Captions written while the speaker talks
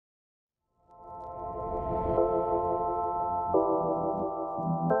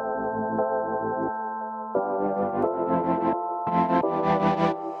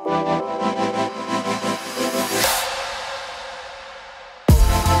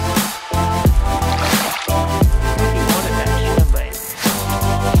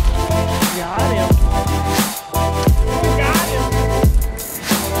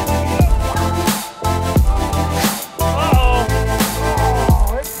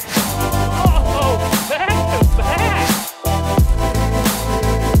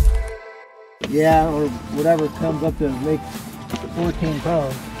Yeah, or whatever comes up to make 14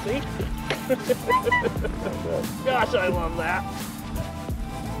 pounds. See? Gosh, I love that.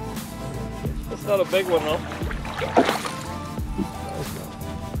 That's not a big one though.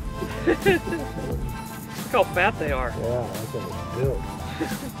 Look how fat they are. Yeah, I think it's built.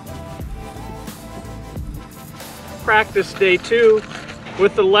 Practice day 2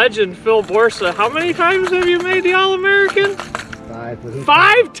 with the legend Phil Borsa. How many times have you made the All-American? 5.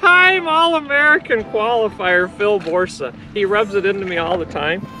 5-time All-American qualifier, Phil Borsa. He rubs it into me all the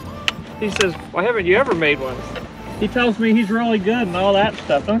time. He says, why haven't you ever made one? He tells me he's really good and all that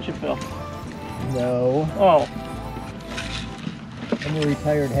stuff, don't you, Phil? No. Oh. I'm a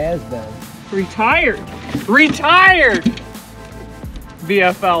retired has-been. Retired! Retired!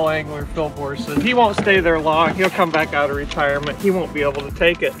 BFL angler Phil Borsa. He won't stay there long. He'll come back out of retirement. He won't be able to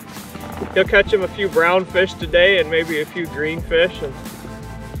take it. He'll catch him a few brown fish today and maybe a few green fish, and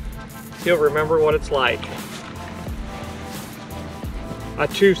he'll remember what it's like. A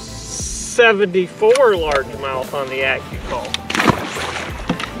 274 largemouth on the Accu-Cull.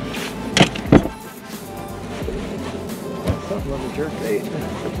 Something on the jerk bait.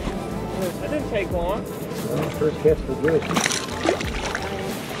 That didn't take long. Well, first catch for good.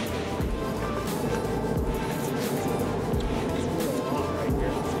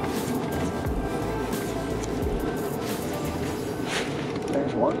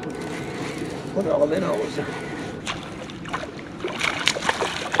 There's one. Look at all the minnows.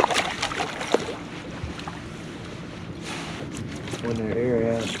 One there here,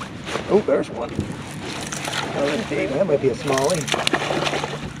 yeah. Oh, there's one. Oh, that might be a smallie.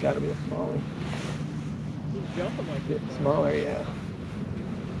 Gotta be a smallie. He's jumping like this. Smaller, yeah.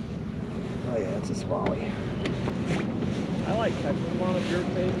 Oh yeah, it's a smallie. I like catching them on a jerk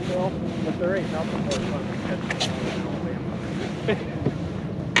bait as well, but there ain't nothing more fun than catching them on an Alabama.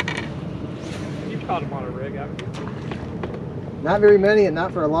 You've caught them on a rig, haven't you? Not very many and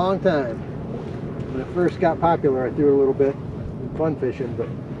not for a long time. When it first got popular, I threw a little bit in fun fishing, but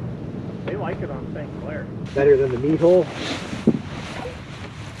they like it on St. Clair. Better than the meat hole?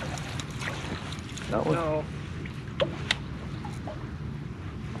 No.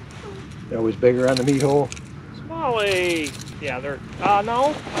 They're always bigger on the meat hole. Smallie! Yeah, they're,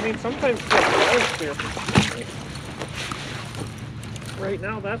 no. I mean, sometimes it's here. Right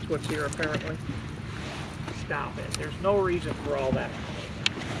now, that's what's here, apparently. Stop it. There's no reason for all that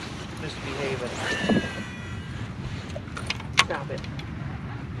misbehaving. Stop it.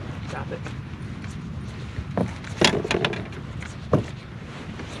 Stop it.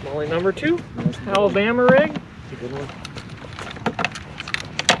 Smallie number 2. Alabama rig. That's a good one.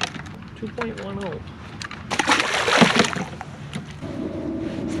 2.10.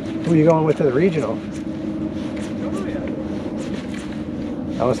 Who are you going with to the regional? Oh,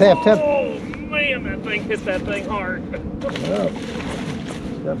 yeah. I was half tempted. Oh, man, that thing hit that thing hard. Oh,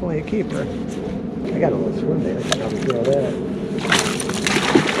 it's definitely a keeper. I got a little swim there. I can probably throw that.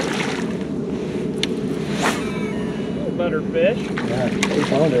 Better fish. Yeah, 8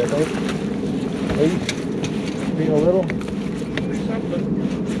 pounder, I think. 8. 3 and a little. 3 something.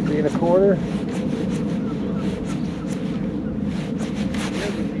 3 and a quarter.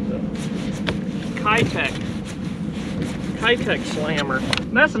 Keitech slammer.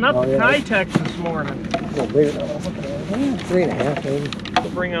 That's enough Oh, yeah. Keitech this morning. A little bigger than I was looking at. 3 and a half, maybe.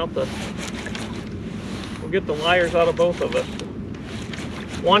 We'll bring out the. We'll get the liars out of both of us.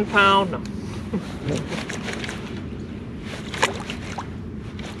 1 pound. No.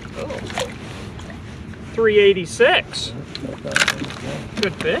 Oh. 386.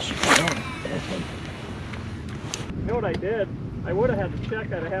 Good fish. You know what I did? I would have had to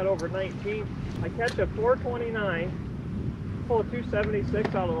check. I'd have had over 19. I catch a 429, pull a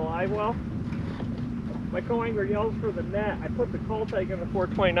 276 out of the live well. My co-angler yells for the net. I put the cull tag in the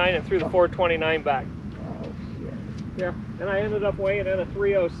 429 and threw the 429 back. Yeah, and I ended up weighing in a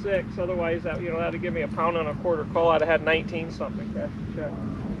 306. Otherwise, that, that'd give me a pound and a quarter cull. I'd have had 19 something. Catch and check.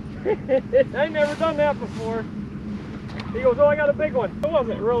 I never done that before. He goes, "Oh, I got a big one." It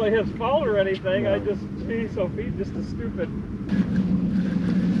wasn't really his fault or anything. I just, he's just a stupid.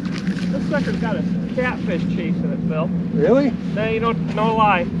 This sucker's got a catfish chasing it, Phil. Really? No, no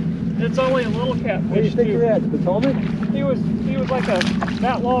lie. It's only a little catfish. What do you think you're at? Potomac? He was like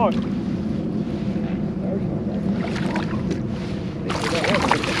that long.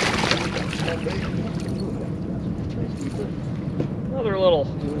 Another little,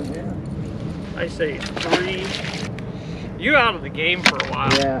 I say 3. You out of the game for a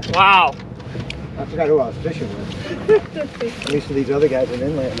while. Yeah. Wow. I forgot who I was fishing with. I'm used to these other guys in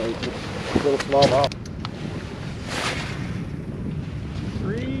inland, little smallmouth.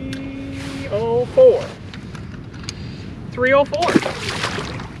 3. 304. 304.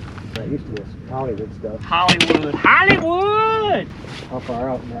 That used to be Hollywood stuff. Hollywood. Hollywood! How far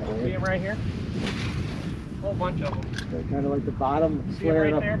out in that way? See them right here? A whole bunch of them. They're kind of like the bottom. See them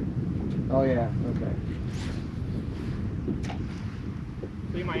right up. there? Oh yeah, okay.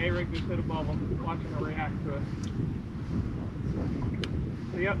 See my A-rig just hit above them, watching her react to it.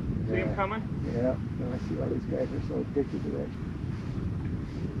 See it? See them coming? Yeah, no, I see why these guys are so addicted to that.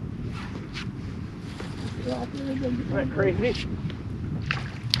 Isn't that crazy?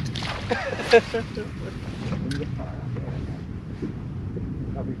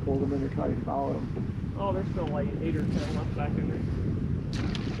 Probably pulled them in or tried to follow them. Oh, there's still like 8 or 10 left back in there.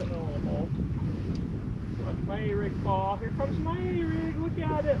 Sitting on the hole. Watch my A-rig fall. Here comes my A-rig. Look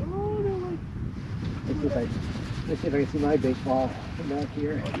at it. Oh, they're like... Let's see if I can see my big ball from back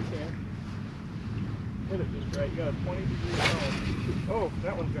here. Oh, you can. Hit it just right. You got a 20-degree zone. Oh,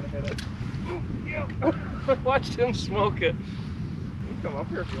 that one's going to hit it. Yeah. Watched him smoke it. You can come up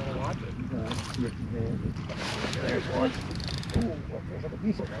here if you want to watch it. There's one. Ooh, there's a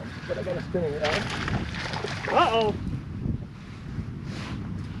decent one, but I got a spinning it out. Uh-oh.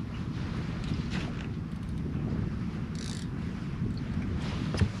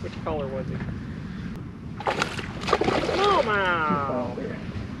 Which color was he? Smallmouth!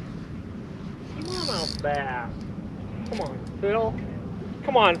 Smallmouth bass. Come on, Phil.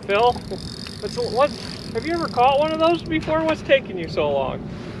 Come on, Phil. Have you ever caught one of those before? What's taking you so long?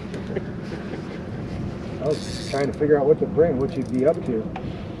 I was trying to figure out what to bring, what you'd be up to.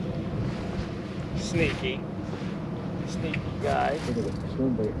 Sneaky. Sneaky guy. I think a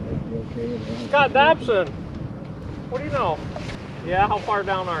swimbait might be okay. Scott Dobson! What do you know? Yeah, how far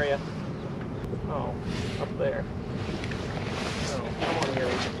down are you? Oh, up there. Oh, come on here.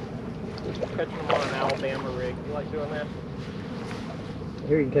 Catching them on an Alabama rig. You like doing that?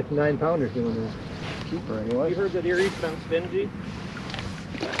 Here you can catch 9-pounders doing this. Cheaper anyway. You heard that Erie's been stingy?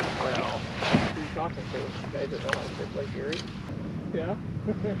 Well, who are you talking to? You guys that don't like fish like Erie? Yeah.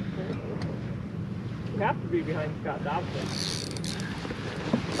 You have to be behind Scott Dobson.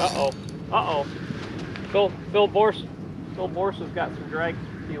 Uh-oh. Uh-oh. Phil Borsa's got some drag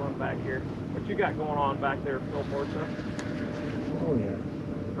feeling back here. What you got going on back there, Phil Borsa? Oh yeah.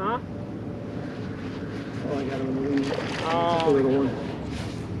 Huh? Oh, I got a little one. Oh. A little one.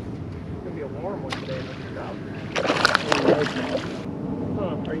 It's gonna be a warm one today, Mr. Dobson.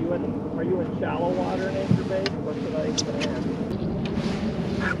 Huh? Are you in shallow water in Anchor Bay? What should I even ask?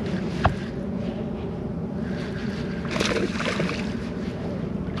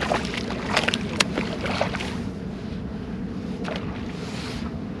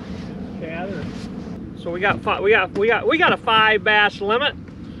 So we got a 5 bass limit,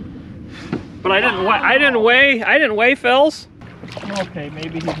 but I didn't weigh Phil's. Okay,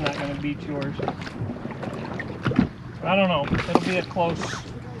 maybe he's not going to beat yours. I don't know. It'll be a close.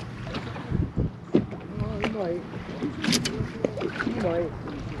 Oh, he might. He might.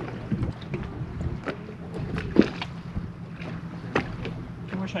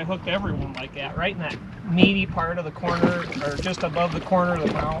 I wish I hooked everyone like that, right in that meaty part of the corner, or just above the corner of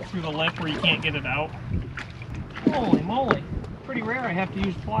the mouth through the lip where you can't get it out. Holy moly. Pretty rare I have to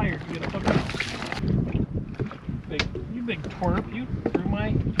use pliers to get a hook out. You big twerp, you threw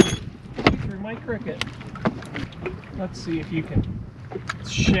my cricket. Let's see if you can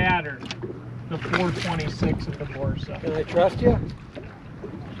shatter the 426 of the Borsa. Can I trust you?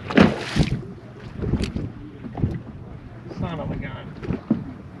 Son of a gun.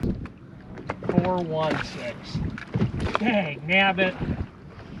 416. Dang, nab it.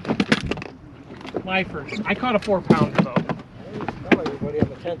 My first. I caught a 4-pounder though. Oh, everybody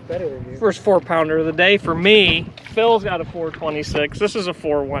have a 10th better than you. First 4-pounder of the day for me. Phil's got a 426. This is a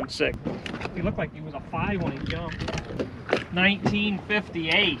 416. He looked like he was a 5 when he jumped.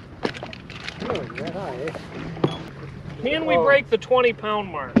 1958. Oh, that high, eh? Can we break the 20-pound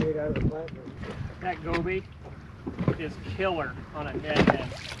mark? Straight out of the platform. That Goby is killer on a deadhead,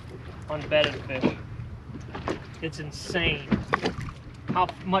 on bedded fish. It's insane how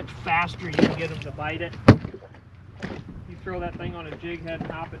much faster you can get them to bite it. You throw that thing on a jig head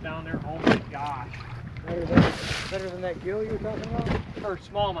and hop it down there, oh my gosh. Better than that gill you were talking about? For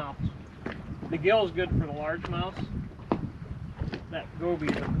smallmouth. The gill is good for the largemouth. That Goby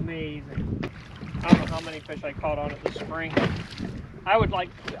is amazing. I don't know how many fish I caught on it this spring. I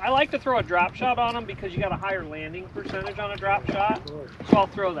like to throw a drop shot on them because you got a higher landing percentage on a drop shot. So I'll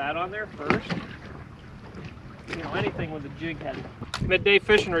throw that on there first. You know, anything with a jig head. Midday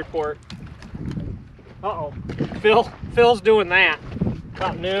fishing report. Uh-oh. Phil's doing that.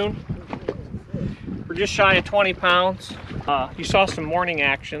 About noon. We're just shy of 20 pounds. You saw some morning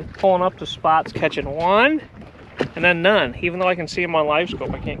action. Pulling up to spots, catching one, and then none. Even though I can see them on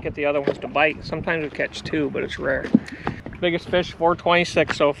LiveScope, I can't get the other ones to bite. Sometimes we catch two, but it's rare. Biggest fish,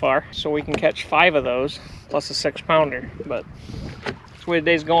 426 so far. So we can catch 5 of those, plus a 6-pounder. But that's the way the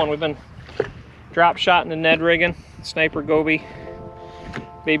day's going. We've been drop shotting and Ned rigging, sniper Goby,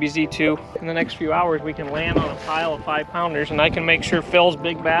 baby Z2. In the next few hours, we can land on a pile of 5-pounders, and I can make sure Phil's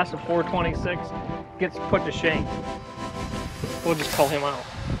big bass of 426 gets put to shame. We'll just call him out.